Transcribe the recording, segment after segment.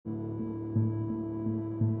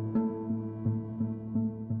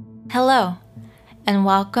Hello, and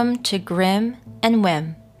welcome to Grim and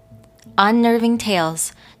Whim, unnerving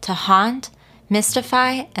tales to haunt,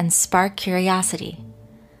 mystify, and spark curiosity.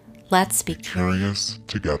 Let's be curious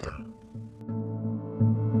together.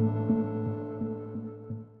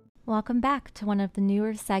 Welcome back to one of the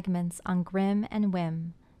newer segments on Grim and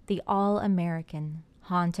Whim, the all-American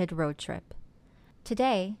haunted road trip.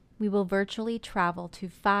 Today, we will virtually travel to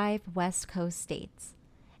 5 West Coast states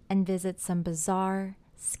and visit some bizarre,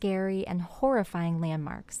 scary, and horrifying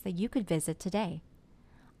landmarks that you could visit today.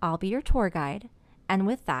 I'll be your tour guide, and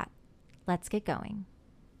with that, let's get going.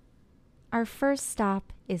 Our first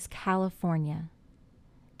stop is California.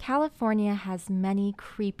 California has many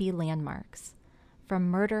creepy landmarks,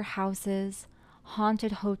 from murder houses,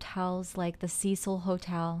 haunted hotels like the Cecil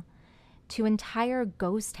Hotel, to entire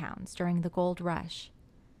ghost towns during the Gold Rush.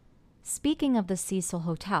 Speaking of the Cecil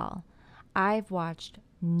Hotel, I've watched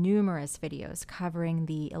numerous videos covering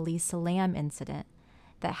the Elisa Lam incident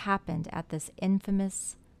that happened at this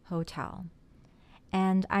infamous hotel.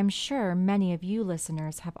 And I'm sure many of you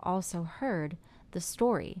listeners have also heard the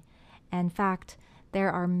story. In fact,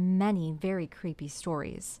 there are many very creepy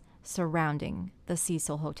stories surrounding the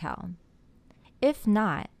Cecil Hotel. If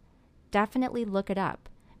not, definitely look it up,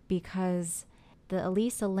 because the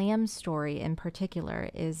Elisa Lam story in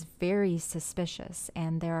particular is very suspicious,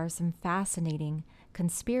 and there are some fascinating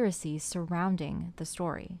conspiracies surrounding the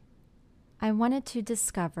story. I wanted to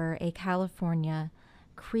discover a California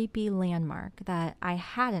creepy landmark that I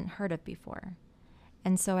hadn't heard of before,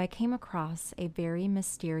 and so I came across a very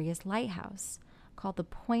mysterious lighthouse called the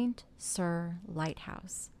Point Sur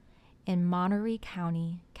Lighthouse in Monterey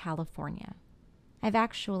County, California. I've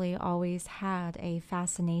actually always had a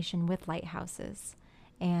fascination with lighthouses,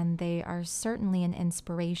 and they are certainly an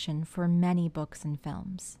inspiration for many books and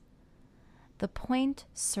films. The Point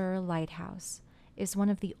Sur Lighthouse is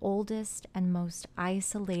one of the oldest and most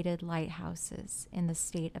isolated lighthouses in the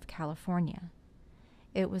state of California.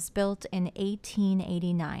 It was built in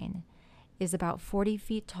 1889, is about 40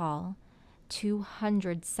 feet tall,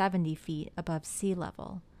 270 feet above sea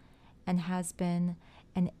level, and has been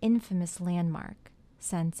an infamous landmark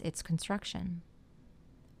since its construction.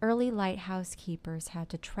 Early lighthouse keepers had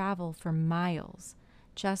to travel for miles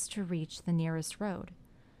just to reach the nearest road,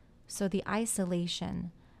 so the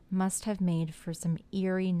isolation must have made for some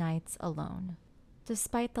eerie nights alone.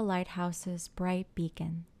 Despite the lighthouse's bright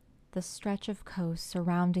beacon, the stretch of coast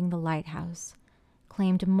surrounding the lighthouse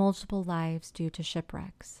claimed multiple lives due to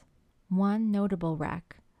shipwrecks. One notable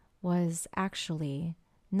wreck was actually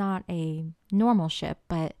not a normal ship,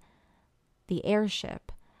 but the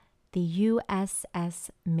airship, the USS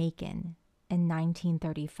Macon, in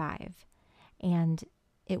 1935. And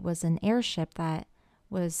it was an airship that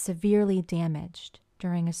was severely damaged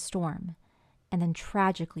during a storm and then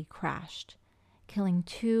tragically crashed, killing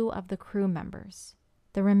 2 of the crew members.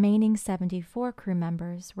 The remaining 74 crew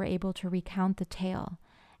members were able to recount the tale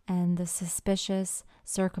and the suspicious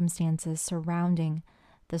circumstances surrounding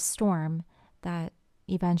the storm that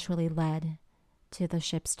eventually led to the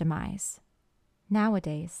ship's demise.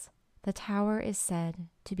 Nowadays, the tower is said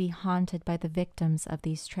to be haunted by the victims of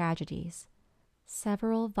these tragedies.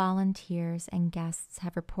 Several volunteers and guests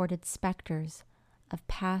have reported specters of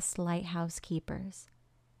past lighthouse keepers,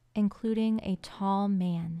 including a tall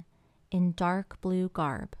man in dark blue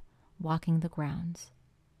garb walking the grounds.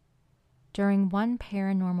 During one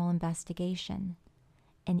paranormal investigation,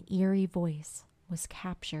 an eerie voice was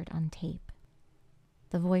captured on tape.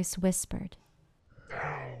 The voice whispered,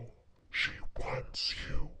 "Now she wants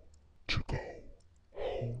you to go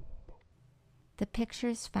home." The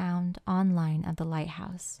pictures found online of the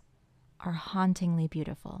lighthouse are hauntingly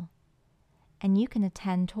beautiful, and you can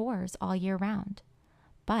attend tours all year round,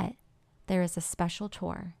 but there is a special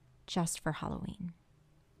tour just for Halloween.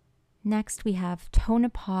 Next, we have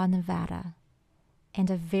Tonopah, Nevada, and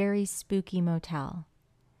a very spooky motel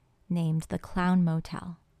named the Clown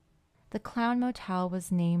Motel. The Clown Motel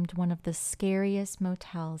was named one of the scariest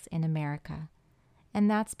motels in America, and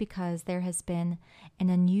that's because there has been an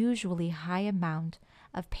unusually high amount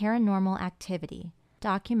of paranormal activity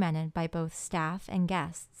documented by both staff and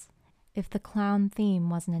guests. If the clown theme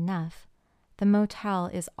wasn't enough, the motel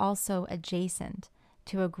is also adjacent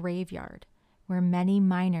to a graveyard where many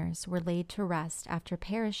miners were laid to rest after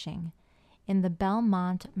perishing in the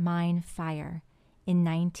Belmont Mine fire in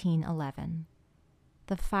 1911.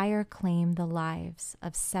 The fire claimed the lives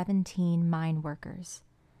of 17 mine workers,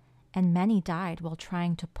 and many died while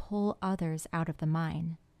trying to pull others out of the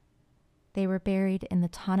mine. They were buried in the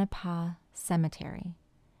Tonopah Cemetery,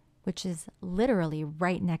 which is literally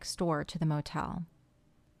right next door to the motel.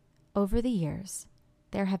 Over the years,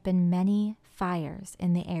 there have been many fires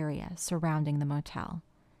in the area surrounding the motel,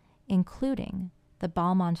 including the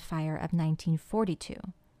Beaumont Fire of 1942.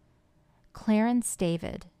 Clarence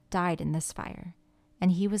David died in this fire,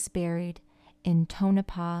 and he was buried in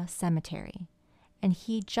Tonopah Cemetery, and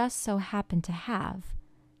he just so happened to have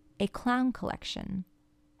a clown collection.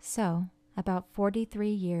 So, about 43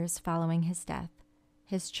 years following his death,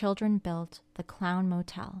 his children built the Clown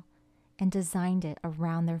Motel and designed it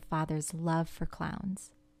around their father's love for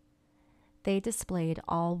clowns. They displayed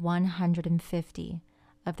all 150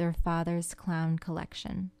 of their father's clown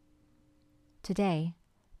collection. Today,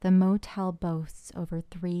 the motel boasts over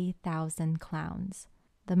 3,000 clowns.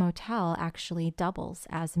 The motel actually doubles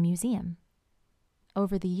as a museum.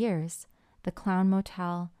 Over the years, the Clown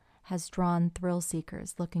Motel has drawn thrill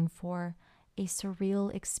seekers looking for a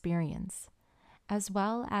surreal experience, as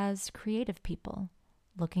well as creative people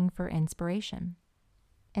looking for inspiration.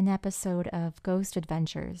 An episode of Ghost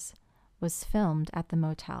Adventures was filmed at the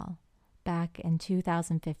motel back in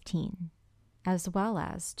 2015, as well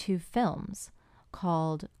as 2 films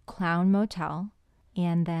called Clown Motel,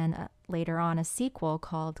 and then later on a sequel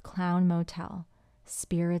called Clown Motel,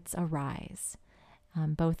 Spirits Arise,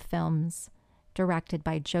 both films directed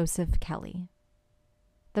by Joseph Kelly.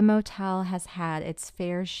 The motel has had its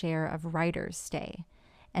fair share of writers stay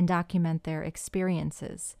and document their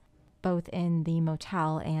experiences, both in the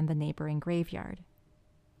motel and the neighboring graveyard.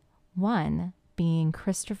 One being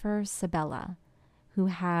Christopher Sebela, who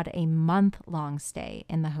had a month-long stay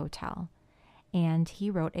in the hotel, and he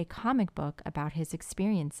wrote a comic book about his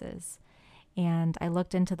experiences. And I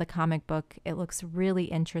looked into the comic book. It looks really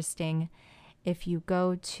interesting. If you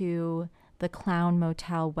go to the Clown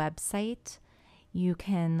Motel website, you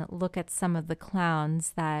can look at some of the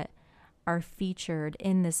clowns that are featured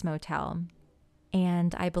in this motel.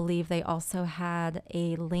 And I believe they also had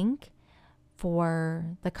a link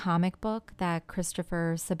for the comic book that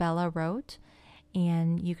Christopher Sebela wrote,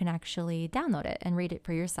 and you can actually download it and read it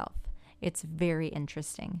for yourself. It's very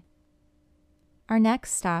interesting. Our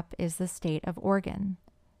next stop is the state of Oregon.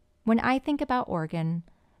 When I think about Oregon,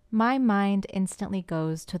 my mind instantly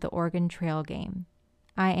goes to the Oregon Trail game.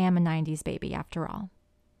 I am a 90s baby after all.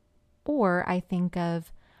 Or I think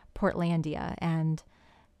of Portlandia and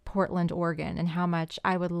Portland, Oregon, and how much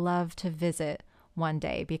I would love to visit one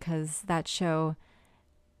day, because that show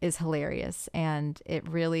is hilarious and it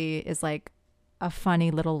really is like a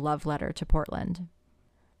funny little love letter to Portland.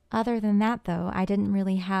 Other than that, though, I didn't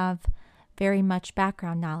really have very much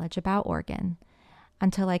background knowledge about Oregon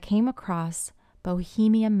until I came across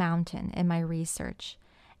Bohemia Mountain in my research,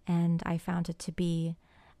 and I found it to be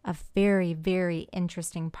a very, very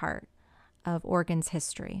interesting part of Oregon's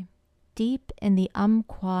history. Deep in the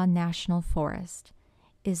Umpqua National Forest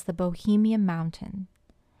is the Bohemia Mountain,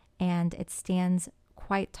 and it stands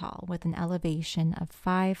quite tall with an elevation of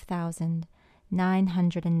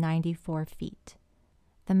 5,994 feet.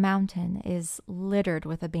 The mountain is littered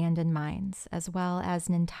with abandoned mines, as well as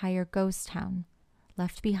an entire ghost town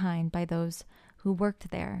left behind by those who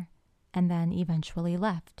worked there and then eventually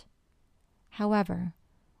left. However,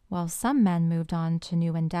 while some men moved on to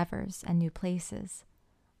new endeavors and new places,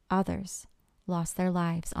 others lost their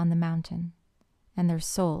lives on the mountain, and their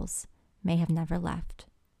souls may have never left.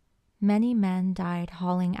 Many men died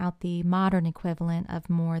hauling out the modern equivalent of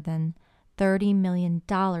more than $30 million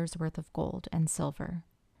worth of gold and silver.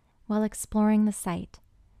 While exploring the site,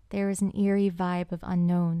 there is an eerie vibe of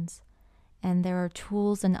unknowns, and there are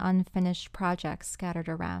tools and unfinished projects scattered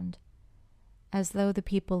around, as though the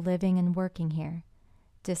people living and working here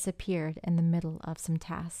disappeared in the middle of some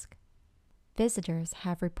task. Visitors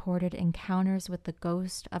have reported encounters with the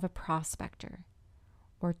ghost of a prospector,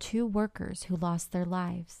 or 2 workers who lost their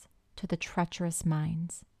lives to the treacherous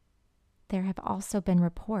mines. There have also been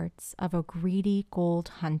reports of a greedy gold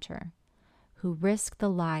hunter who risked the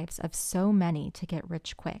lives of so many to get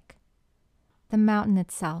rich quick. The mountain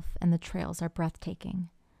itself and the trails are breathtaking,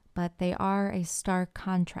 but they are a stark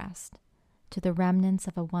contrast to the remnants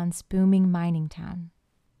of a once booming mining town.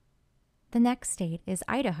 The next state is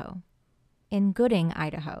Idaho. In Gooding,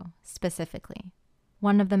 Idaho, specifically,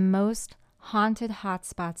 one of the most haunted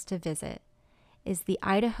hotspots to visit is the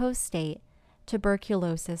Idaho State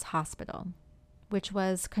Tuberculosis Hospital, which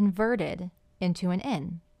was converted into an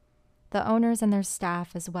inn. The owners and their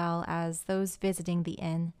staff, as well as those visiting the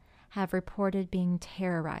inn, have reported being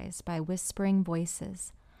terrorized by whispering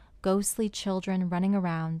voices, ghostly children running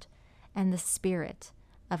around, and the spirit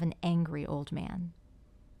of an angry old man.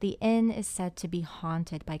 The inn is said to be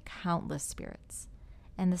haunted by countless spirits,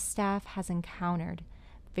 and the staff has encountered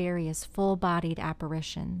various full-bodied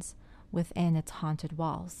apparitions within its haunted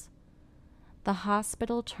walls. the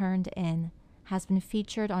hospital turned inn has been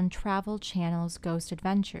featured on Travel Channel's Ghost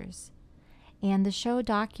Adventures, and the show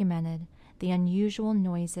documented the unusual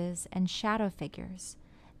noises and shadow figures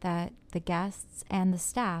that the guests and the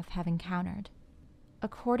staff have encountered.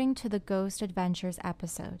 According to the Ghost Adventures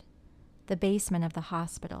episode, the basement of the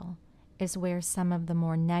hospital is where some of the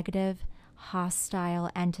more negative, hostile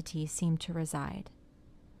entities seem to reside.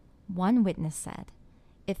 One witness said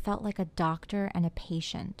it felt like a doctor and a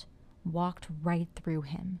patient walked right through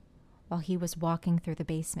him while he was walking through the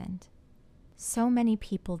basement. So many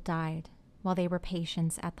people died while they were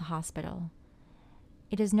patients at the hospital.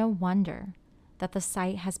 It is no wonder that the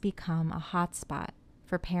site has become a hotspot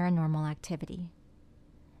for paranormal activity.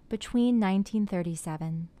 Between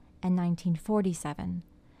 1937 and 1947,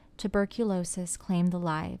 tuberculosis claimed the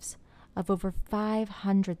lives of over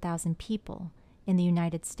 500,000 people in the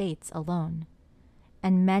United States alone,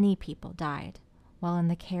 and many people died while in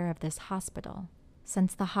the care of this hospital,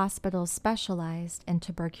 since the hospital specialized in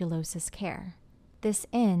tuberculosis care. This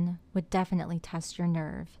inn would definitely test your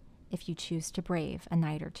nerve if you choose to brave a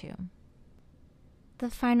night or two. The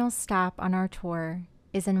final stop on our tour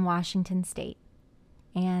is in Washington State,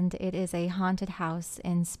 and it is a haunted house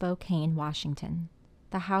in Spokane, Washington.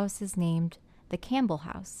 The house is named the Campbell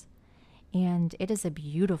House, and it is a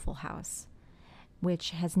beautiful house,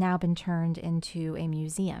 which has now been turned into a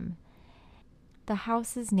museum. The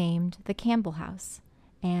house is named the Campbell House,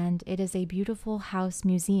 and it is a beautiful house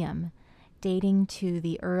museum dating to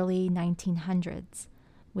the early 1900s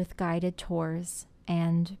with guided tours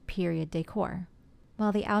and period decor.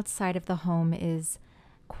 While the outside of the home is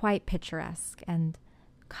quite picturesque and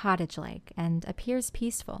cottage-like and appears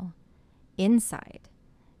peaceful, inside,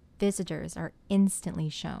 visitors are instantly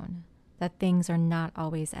shown that things are not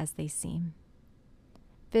always as they seem.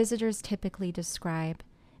 Visitors typically describe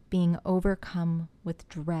being overcome with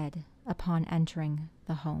dread upon entering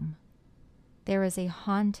the home. There is a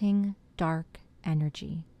haunting, dark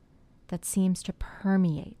energy that seems to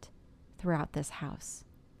permeate throughout this house.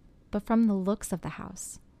 But from the looks of the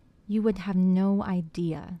house, you would have no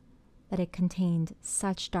idea that it contained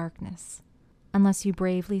such darkness unless you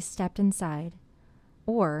bravely stepped inside,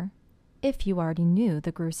 or if you already knew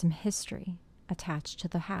the gruesome history attached to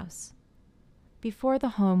the house. Before the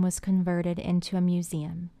home was converted into a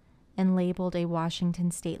museum and labeled a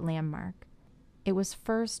Washington State landmark, it was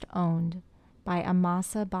first owned by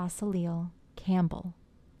Amasa Basalil Campbell.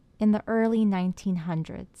 In the early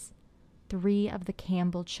 1900s, 3 of the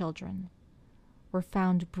Campbell children were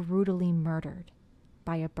found brutally murdered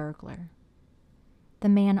by a burglar. The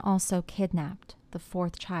man also kidnapped the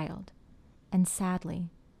 4th child, and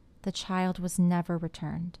sadly, the child was never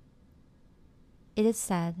returned. It is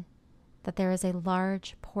said that there is a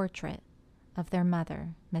large portrait of their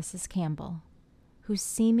mother, Mrs. Campbell, who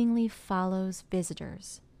seemingly follows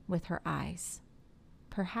visitors with her eyes.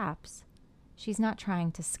 Perhaps she's not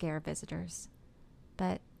trying to scare visitors,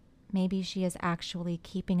 but maybe she is actually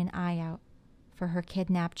keeping an eye out for her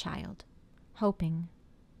kidnapped child, hoping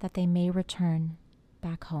that they may return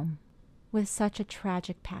back home. With such a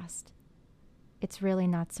tragic past, it's really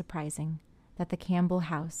not surprising that the Campbell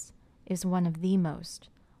House is one of the most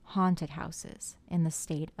haunted houses in the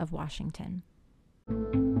state of Washington.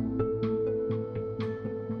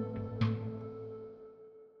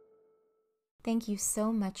 Thank you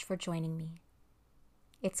so much for joining me.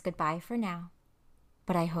 It's goodbye for now,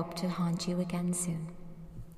 but I hope to haunt you again soon.